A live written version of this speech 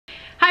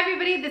Hi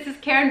everybody, this is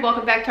Karen.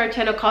 Welcome back to our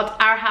channel called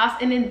Our House,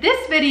 and in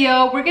this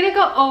video we're gonna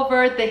go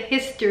over the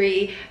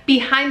history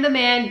behind the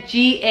man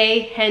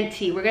G.A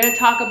Henty. We're gonna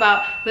talk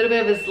about a little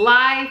bit of his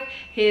life,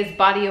 his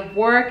body of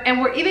work, and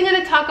we're even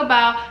gonna talk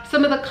about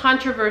some of the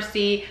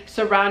controversy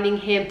surrounding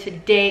him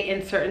today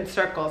in certain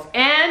circles.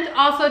 And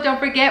also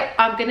don't forget,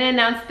 I'm gonna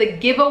announce the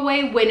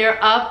giveaway winner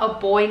of a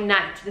boy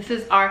night. This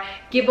is our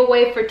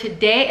giveaway for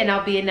today, and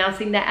I'll be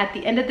announcing that at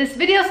the end of this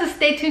video, so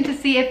stay tuned to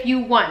see if you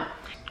won.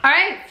 All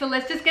right, so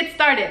let's just get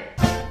started.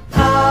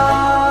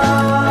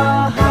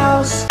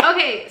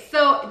 Okay,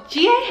 so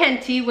G.A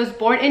Henty was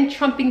born in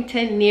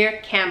Trumpington near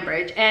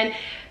Cambridge, and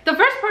the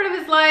first part of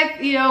his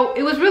life, you know,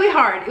 it was really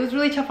hard. It was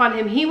really tough on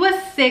him. He was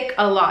sick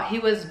a lot. He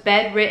was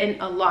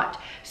bedridden a lot.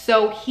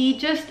 So he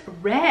just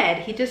read.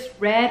 He just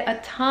read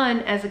a ton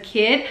as a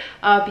kid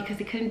because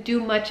he couldn't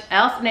do much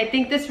else. And I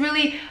think this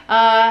really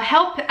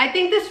helped. I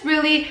think this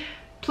really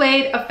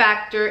played a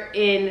factor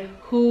in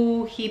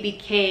who he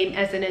became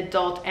as an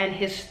adult, and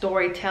his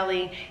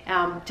storytelling,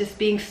 just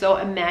being so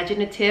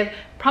imaginative,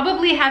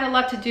 probably had a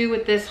lot to do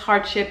with this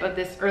hardship of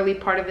this early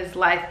part of his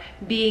life,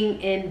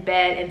 being in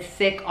bed and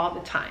sick all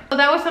the time. So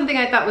that was something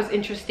I thought was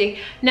interesting.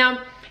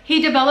 Now,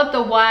 he developed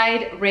a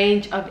wide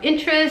range of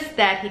interests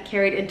that he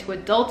carried into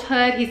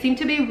adulthood. He seemed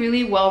to be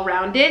really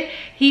well-rounded.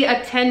 He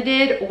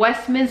attended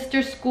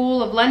Westminster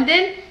School of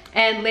London,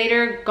 and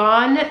later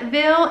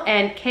Gonville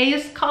and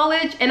Caius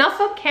College, and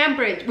also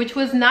Cambridge, which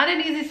was not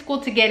an easy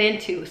school to get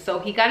into. So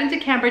he got into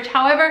Cambridge.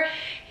 However,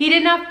 he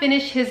did not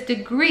finish his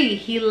degree.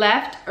 He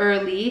left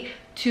early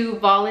to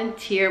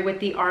volunteer with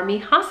the Army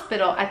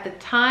Hospital. At the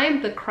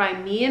time, the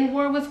Crimean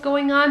War was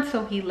going on,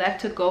 so he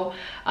left to go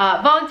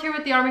volunteer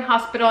with the Army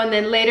Hospital, and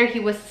then later he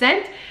was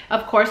sent,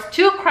 of course,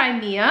 to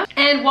Crimea.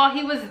 And while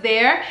he was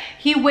there,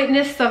 he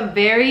witnessed some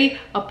very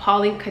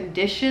appalling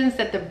conditions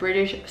that the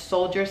British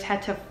soldiers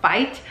had to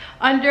fight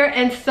under,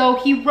 and so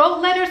he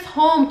wrote letters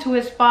home to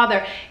his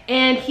father,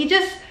 and he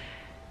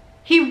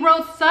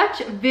wrote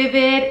such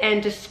vivid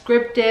and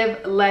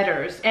descriptive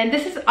letters. And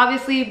this is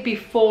obviously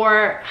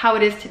before how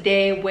it is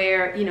today,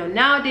 where, you know,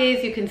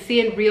 nowadays you can see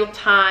in real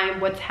time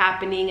what's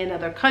happening in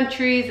other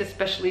countries,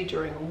 especially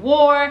during a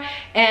war,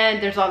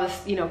 and there's all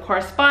this, you know,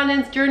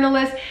 correspondence,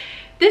 journalists.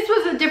 This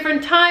was a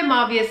different time,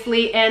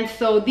 obviously, and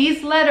so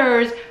these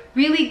letters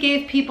really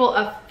gave people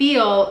a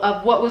feel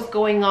of what was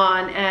going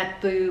on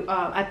at the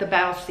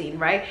battle scene,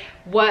 right?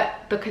 What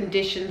the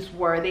conditions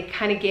were. They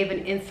kind of gave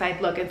an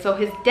inside look. And so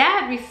his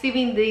dad,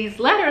 receiving these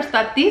letters,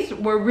 thought these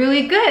were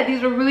really good.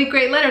 These were really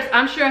great letters.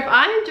 I'm sure if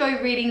I enjoy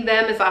reading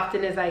them as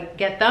often as I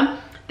get them,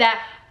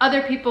 that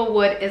other people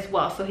would as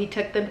well. So he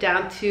took them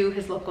down to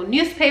his local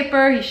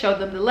newspaper, he showed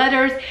them the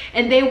letters,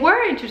 and they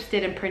were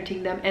interested in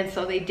printing them, and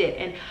so they did.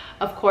 And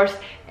of course,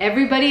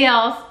 everybody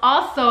else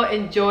also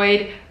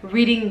enjoyed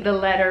reading the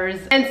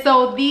letters. And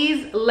so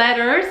these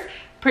letters,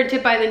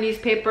 printed by the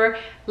newspaper,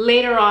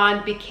 later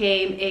on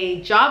became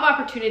a job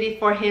opportunity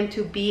for him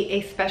to be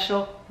a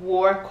special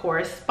war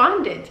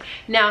correspondent.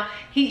 Now,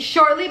 he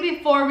shortly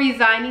before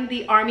resigning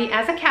the army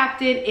as a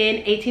captain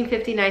in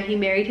 1859, he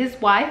married his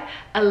wife,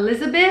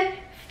 Elizabeth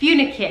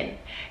Funikin,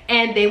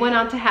 and they went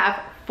on to have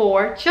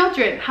 4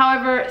 children.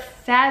 However,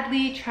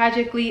 sadly,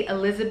 tragically,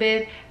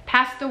 Elizabeth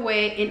passed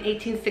away in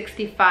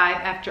 1865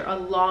 after a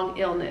long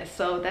illness,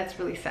 so that's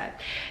really sad.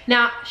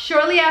 Now,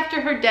 shortly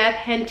after her death,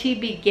 Henty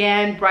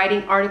began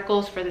writing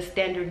articles for the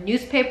Standard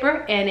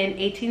newspaper, and in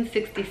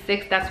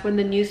 1866, that's when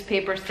the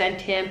newspaper sent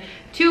him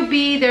to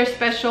be their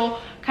special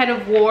kind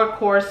of war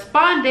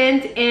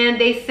correspondent, and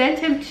they sent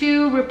him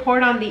to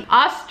report on the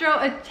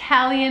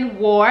Austro-Italian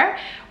War,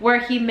 where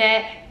he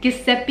met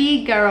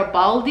Giuseppe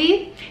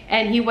Garibaldi,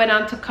 and he went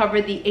on to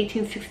cover the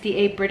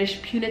 1868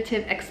 British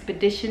punitive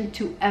expedition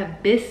to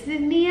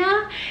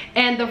Abyssinia,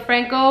 and the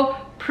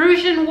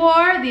Franco-Prussian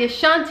War, the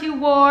Ashanti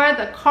War,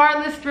 the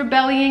Carlist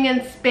Rebellion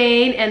in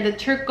Spain, and the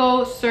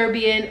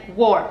Turco-Serbian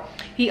War.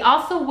 He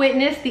also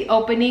witnessed the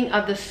opening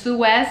of the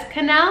Suez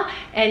Canal,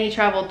 and he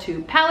traveled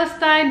to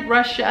Palestine,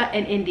 Russia,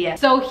 and India.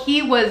 So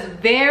he was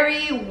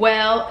very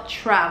well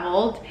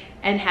traveled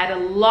and had a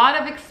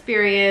lot of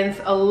experience,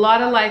 a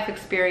lot of life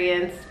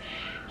experience.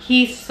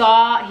 He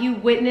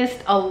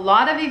witnessed a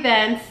lot of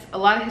events, a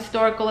lot of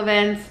historical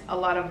events, a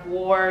lot of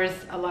wars,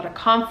 a lot of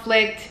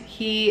conflict.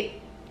 He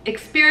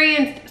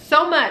experienced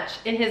so much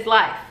in his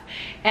life,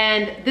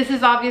 and this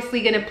is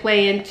obviously going to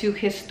play into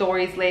his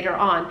stories later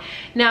on.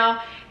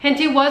 Now,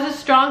 Henty was a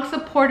strong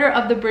supporter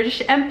of the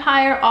British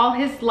Empire all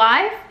his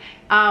life.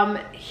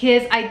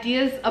 His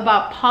ideas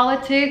about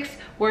politics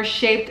were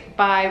shaped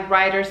by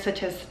writers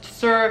such as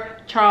Sir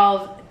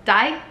Charles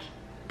Dilke,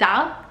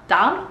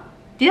 I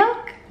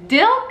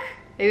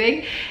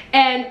think,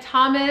 and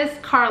Thomas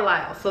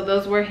Carlyle. So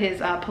those were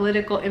his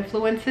political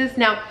influences.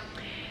 Now,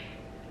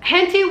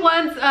 Henty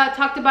once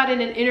talked about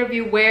in an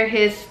interview where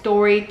his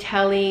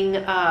storytelling,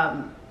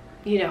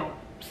 you know,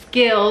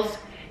 skills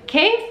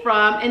came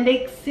from, and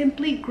they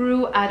simply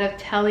grew out of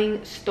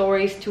telling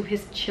stories to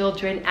his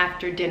children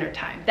after dinner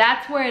time.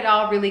 That's where it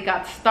all really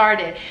got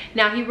started.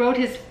 Now, he wrote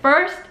his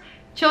first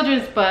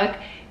children's book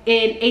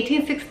in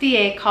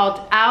 1868 called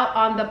Out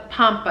on the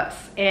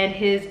Pampas, and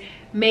his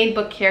main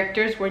book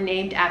characters were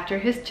named after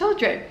his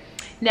children.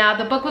 Now,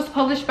 the book was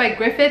published by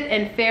Griffith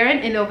and Farren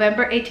in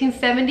November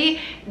 1870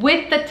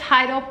 with the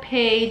title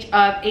page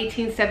of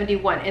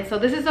 1871. And so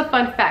this is a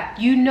fun fact.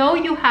 You know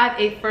you have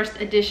a first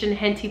edition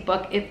Henty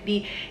book if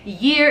the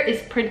year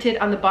is printed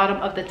on the bottom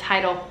of the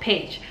title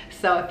page.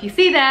 So if you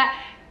see that,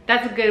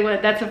 that's a good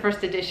one. That's a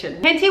first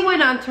edition. Henty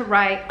went on to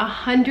write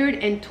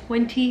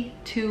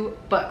 122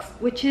 books,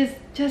 which is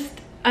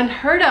just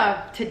unheard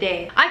of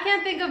today. I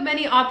can't think of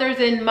many authors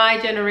in my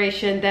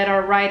generation that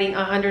are writing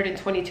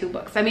 122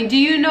 books. I mean, do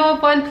you know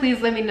of one? Please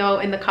let me know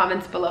in the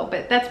comments below,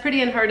 but that's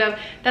pretty unheard of.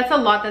 That's a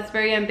lot. That's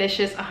very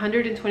ambitious.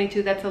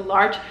 122, that's a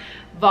large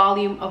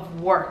volume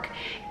of work,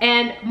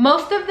 and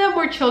most of them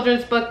were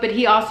children's books, but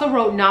he also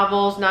wrote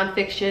novels,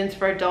 non-fictions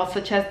for adults,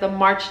 such as The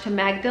March to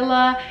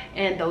Magdala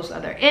and Those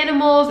Other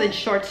Animals, and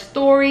short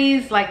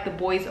stories like The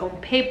Boy's Own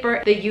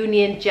Paper, The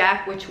Union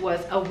Jack, which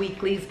was a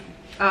weekly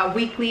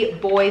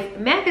boys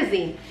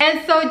magazine.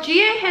 And so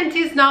G.A.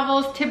 Henty's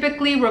novels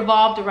typically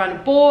revolved around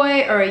a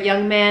boy or a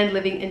young man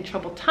living in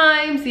troubled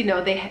times. You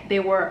know, they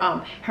were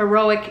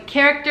heroic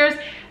characters,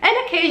 and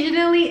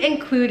occasionally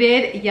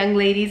included young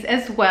ladies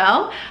as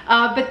well,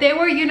 but they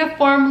were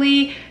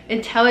uniformly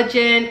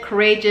intelligent,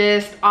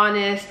 courageous,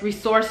 honest,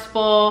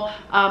 resourceful,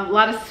 a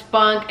lot of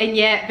spunk, and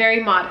yet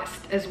very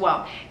modest as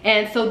well.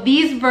 And so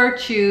these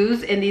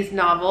virtues in these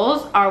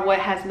novels are what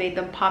has made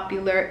them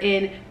popular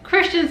in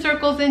Christian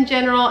circles in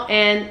general,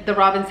 and the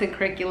Robinson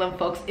curriculum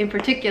folks in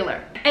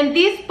particular. And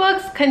these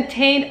books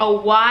contain a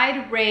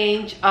wide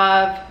range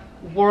of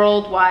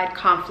worldwide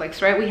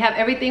conflicts, right? We have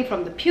everything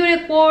from the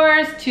Punic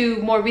Wars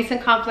to more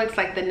recent conflicts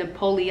like the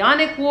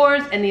Napoleonic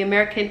Wars and the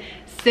American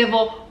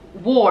Civil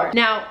War.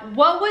 Now,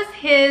 what was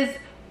his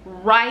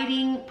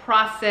writing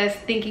process,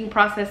 thinking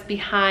process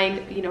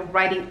behind, you know,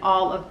 writing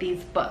all of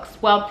these books?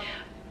 Well,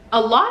 a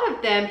lot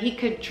of them he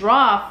could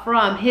draw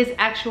from his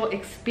actual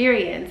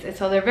experience, and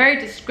so they're very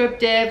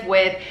descriptive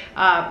with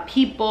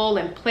people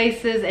and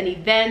places and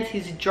events.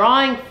 He's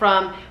drawing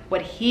from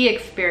what he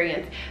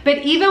experienced. But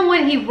even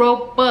when he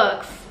wrote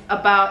books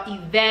about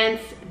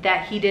events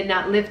that he did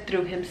not live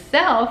through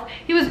himself,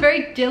 he was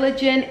very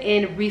diligent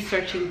in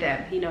researching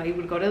them. You know, he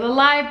would go to the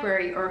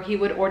library or he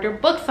would order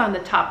books on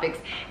the topics,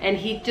 and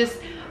he just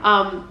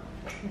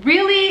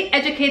really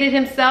educated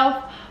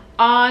himself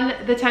on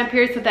the time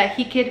period so that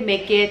he could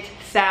make it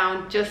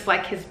sound just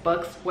like his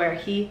books where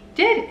he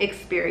did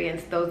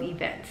experience those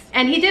events.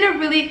 And he did a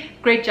really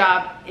great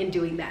job in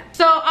doing that.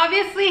 So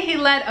obviously he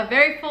led a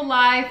very full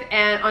life,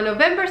 and on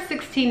November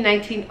 16,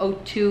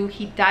 1902,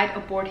 he died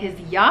aboard his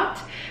yacht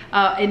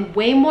in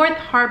Weymouth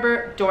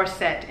Harbor,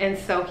 Dorset. And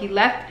so he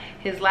left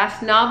his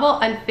last novel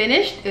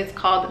unfinished. It's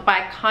called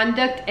By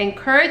Conduct and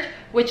Courage,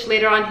 which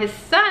later on his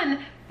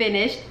son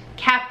finished,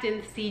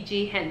 Captain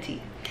C.G.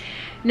 Henty.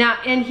 Now,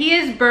 and he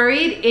is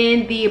buried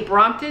in the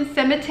Brompton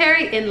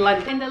Cemetery in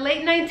London. In the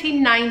late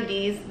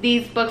 1990s,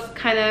 these books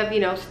kind of, you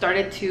know,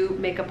 started to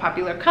make a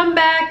popular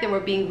comeback. They were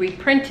being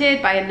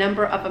reprinted by a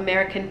number of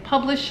American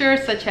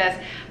publishers such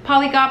as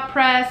Polyglot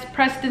Press,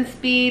 Preston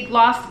Speed,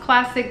 Lost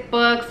Classic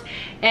Books,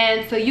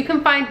 and so you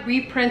can find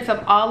reprints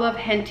of all of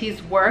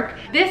Henty's work.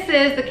 This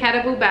is The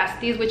Caribou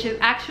Basties, which is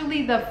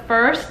actually the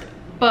first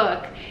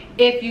book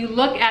if you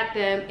look at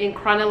them in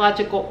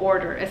chronological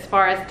order as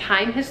far as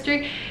time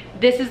history.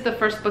 This is the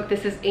first book.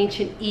 This is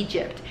Ancient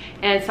Egypt,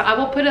 and so I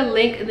will put a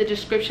link in the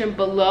description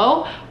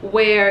below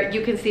where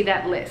you can see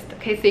that list.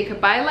 Okay, so you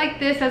could buy like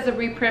this as a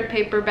reprint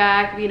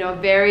paperback, you know,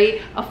 very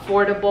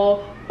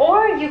affordable,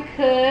 or you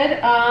could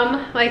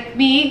like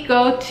me,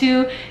 go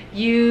to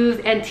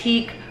used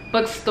antique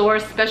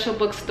bookstores, special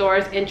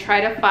bookstores, and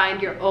try to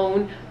find your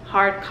own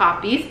hard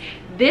copies.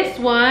 This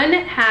one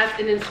has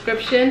an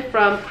inscription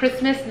from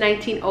Christmas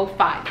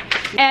 1905.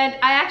 And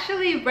I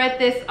actually read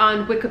this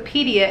on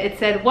Wikipedia. It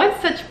said, one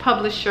such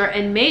publisher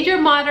and major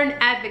modern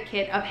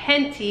advocate of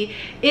Henty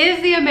is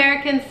the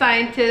American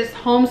scientist,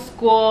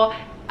 homeschool,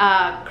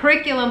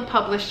 curriculum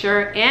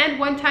publisher, and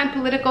one-time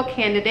political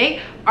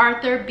candidate,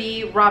 Arthur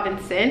B.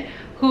 Robinson,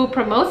 who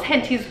promotes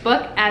Henty's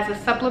book as a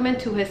supplement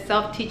to his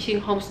self-teaching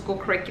homeschool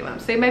curriculum.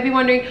 So you might be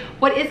wondering,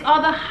 what is all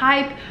the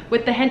hype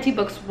with the Henty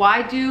books?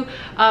 Why do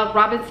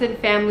Robinson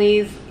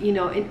families, you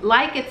know,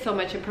 like it so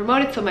much and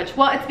promote it so much?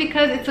 Well, it's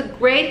because it's a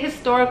great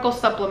historical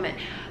supplement.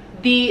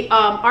 The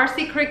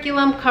RC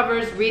curriculum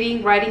covers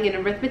reading, writing,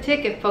 and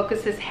arithmetic. It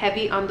focuses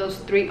heavy on those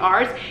 3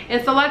 R's.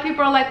 And so a lot of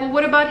people are like, well,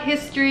 what about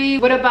history?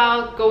 What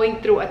about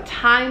going through a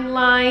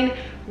timeline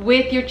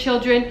with your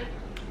children?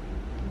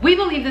 We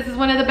believe this is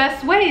one of the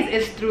best ways,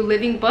 is through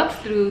living books,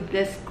 through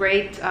this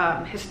great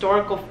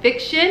historical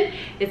fiction.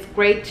 It's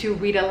great to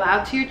read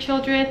aloud to your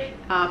children.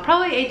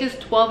 Probably ages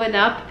 12 and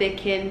up, they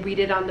can read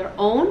it on their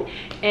own.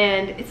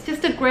 And it's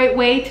just a great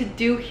way to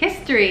do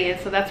history.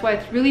 And so that's why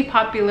it's really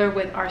popular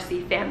with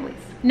RC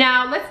families.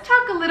 Now, let's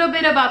talk a little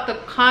bit about the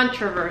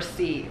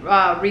controversy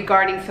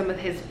regarding some of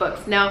his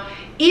books. Now,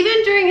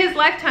 even during his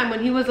lifetime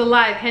when he was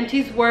alive,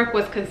 Henty's work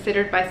was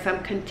considered by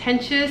some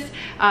contentious.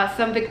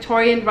 Some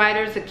Victorian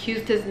writers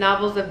accused his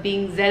novels of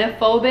being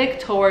xenophobic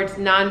towards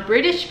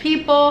non-British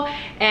people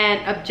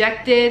and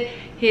objected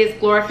his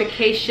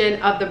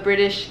glorification of the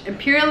British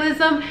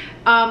imperialism.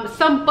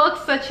 Some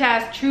books such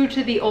as True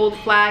to the Old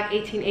Flag,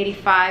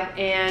 1885,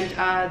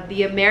 and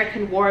The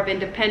American War of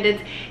Independence,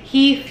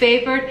 he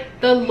favored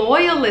the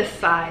loyalist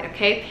side,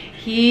 okay?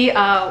 He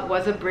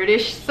was a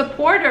British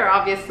supporter,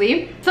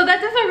 obviously. So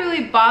that doesn't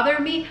really bother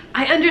me.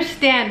 I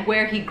understand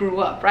where he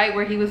grew up, right?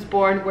 Where he was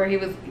born,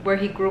 where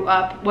he grew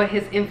up, what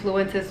his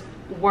influences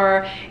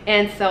were,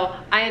 and so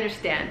I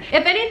understand.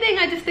 If anything,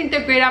 I just think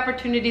they're great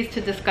opportunities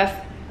to discuss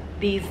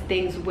these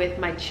things with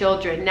my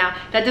children. Now,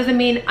 that doesn't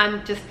mean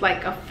I'm just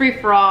like a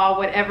free-for-all,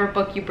 whatever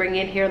book you bring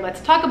in here,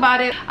 let's talk about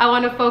it. I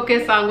want to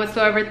focus on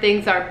whatsoever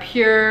things are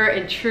pure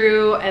and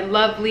true and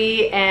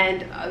lovely,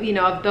 and you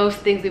know, of those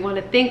things we want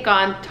to think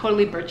on.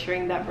 Totally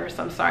butchering that verse,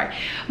 I'm sorry.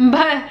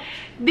 But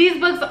these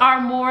books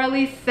are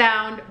morally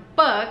sound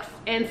books,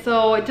 and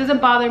so it doesn't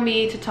bother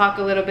me to talk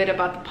a little bit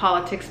about the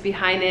politics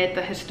behind it,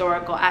 the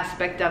historical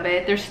aspect of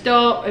it. They're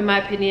still, in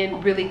my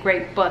opinion, really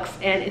great books,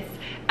 and it's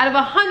out of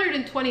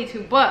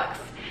 122 books,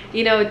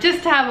 you know,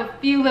 just to have a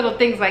few little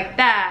things like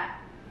that,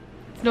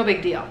 it's no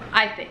big deal,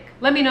 I think.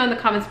 Let me know in the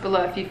comments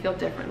below if you feel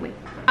differently.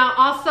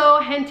 Also,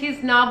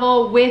 Henty's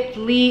novel With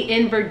Lee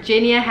in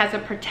Virginia has a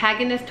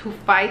protagonist who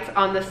fights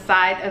on the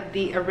side of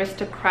the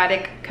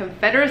aristocratic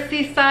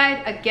Confederacy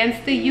side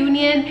against the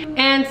Union.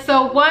 And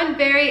so one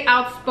very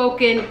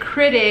outspoken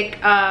critic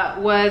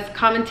was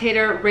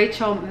commentator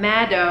Rachel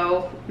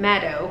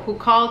Maddow, who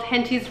called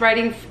Henty's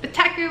writing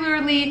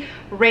spectacularly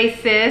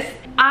racist.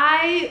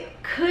 I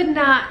could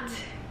not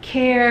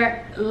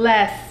care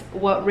less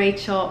what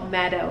Rachel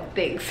Maddow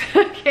thinks.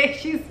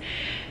 Okay,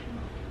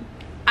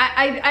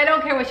 I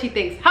don't care what she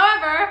thinks.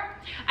 However,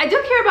 I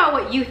do care about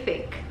what you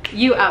think,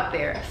 you out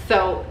there.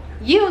 So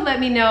you let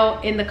me know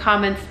in the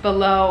comments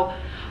below,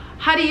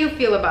 how do you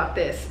feel about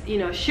this? You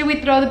know, should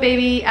we throw the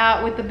baby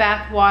out with the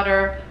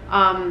bathwater?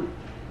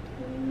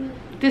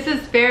 This is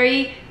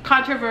very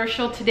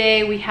controversial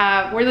today.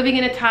 We're living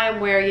in a time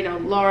where, you know,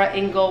 Laura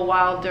Ingalls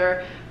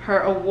Wilder, her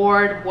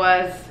award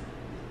was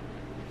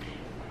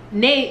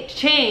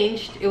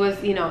changed. It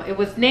was, you know, it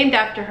was named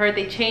after her.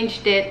 They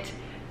changed it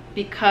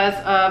because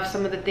of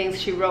some of the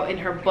things she wrote in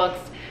her books.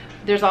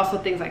 There's also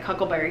things like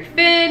Huckleberry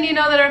Finn, you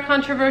know, that are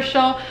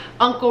controversial.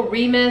 Uncle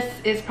Remus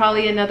is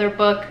probably another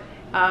book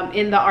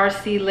in the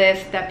RC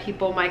list that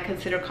people might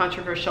consider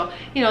controversial.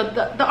 You know,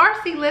 the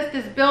RC list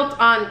is built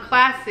on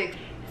classics,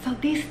 so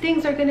these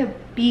things are gonna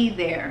be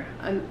there.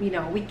 You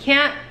know, we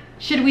can't,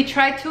 should we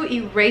try to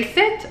erase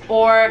it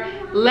or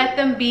let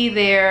them be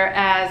there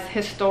as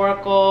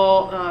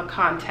historical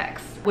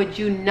context? Would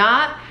you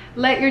not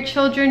let your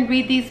children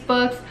read these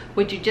books?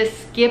 Would you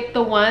just skip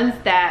the ones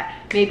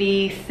that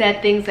maybe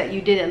said things that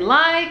you didn't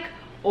like,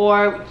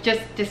 or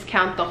just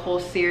discount the whole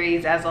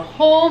series as a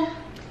whole?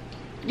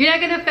 You're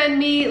not gonna offend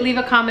me, leave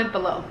a comment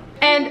below.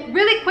 And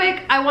really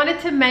quick, I wanted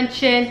to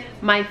mention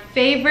my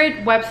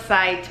favorite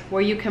website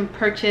where you can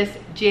purchase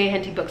G.A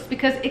Henty books,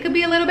 because it could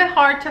be a little bit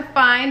hard to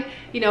find,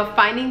 you know,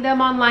 finding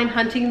them online,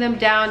 hunting them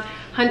down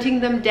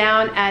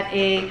at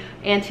a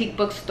antique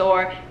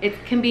bookstore.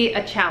 It can be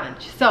a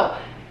challenge. So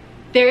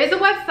there is a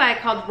website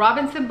called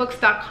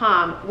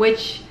robinsonbooks.com,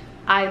 which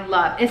I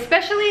love,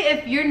 especially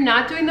if you're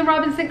not doing the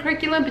Robinson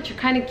curriculum, but you're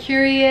kind of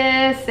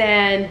curious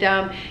and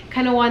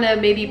kind of want to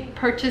maybe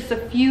purchase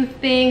a few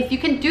things. You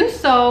can do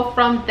so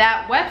from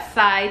that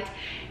website,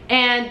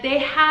 and they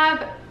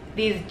have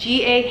these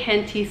G.A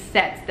Henty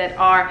sets that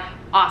are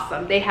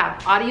awesome. They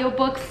have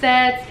audiobook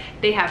sets,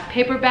 they have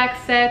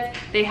paperback sets,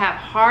 they have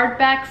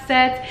hardback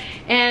sets,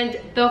 and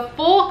the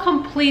full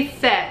complete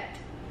set,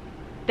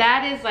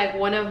 that is like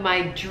one of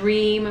my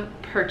dream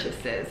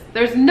purchases.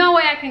 There's no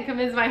way I can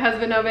convince my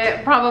husband of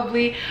it,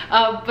 probably,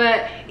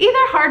 but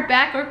either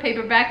hardback or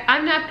paperback,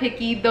 I'm not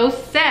picky. Those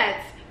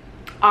sets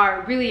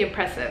are really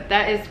impressive.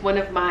 That is one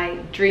of my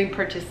dream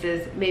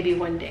purchases, maybe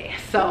one day.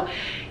 So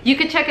you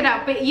can check it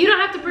out, but you don't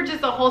have to purchase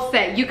the whole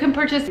set. You can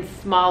purchase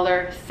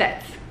smaller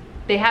sets.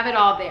 They have it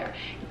all there.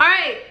 All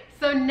right,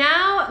 so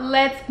now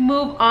let's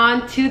move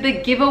on to the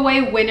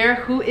giveaway winner.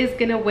 Who is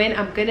gonna win?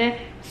 I'm gonna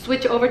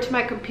switch over to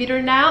my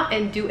computer now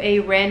and do a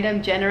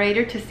random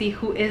generator to see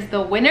who is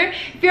the winner.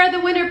 If you're the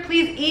winner,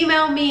 please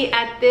email me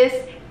at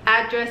this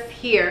address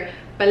here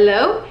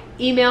below.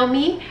 Email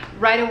me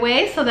right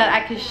away so that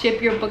I can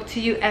ship your book to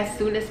you as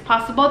soon as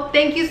possible.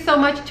 Thank you so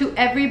much to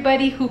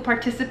everybody who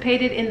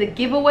participated in the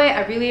giveaway.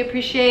 I really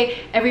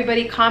appreciate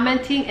everybody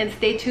commenting, and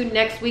stay tuned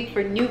next week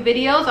for new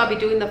videos. I'll be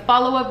doing the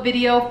follow-up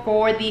video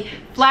for the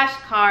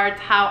flashcards,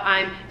 how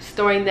I'm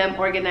storing them,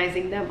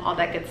 organizing them, all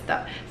that good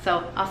stuff.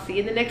 So I'll see you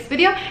in the next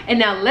video. And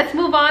now let's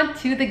move on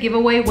to the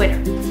giveaway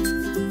winner.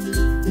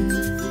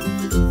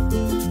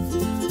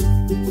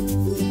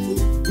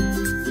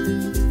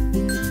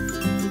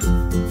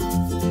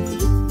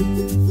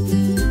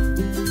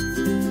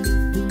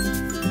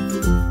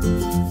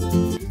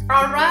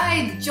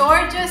 right,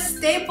 Georgia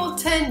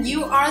Stapleton,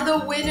 you are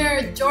the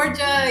winner.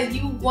 Georgia,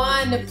 you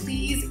won.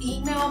 Please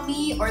email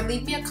me or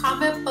leave me a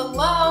comment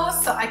below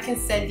so I can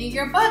send you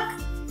your book.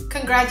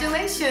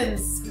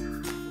 Congratulations.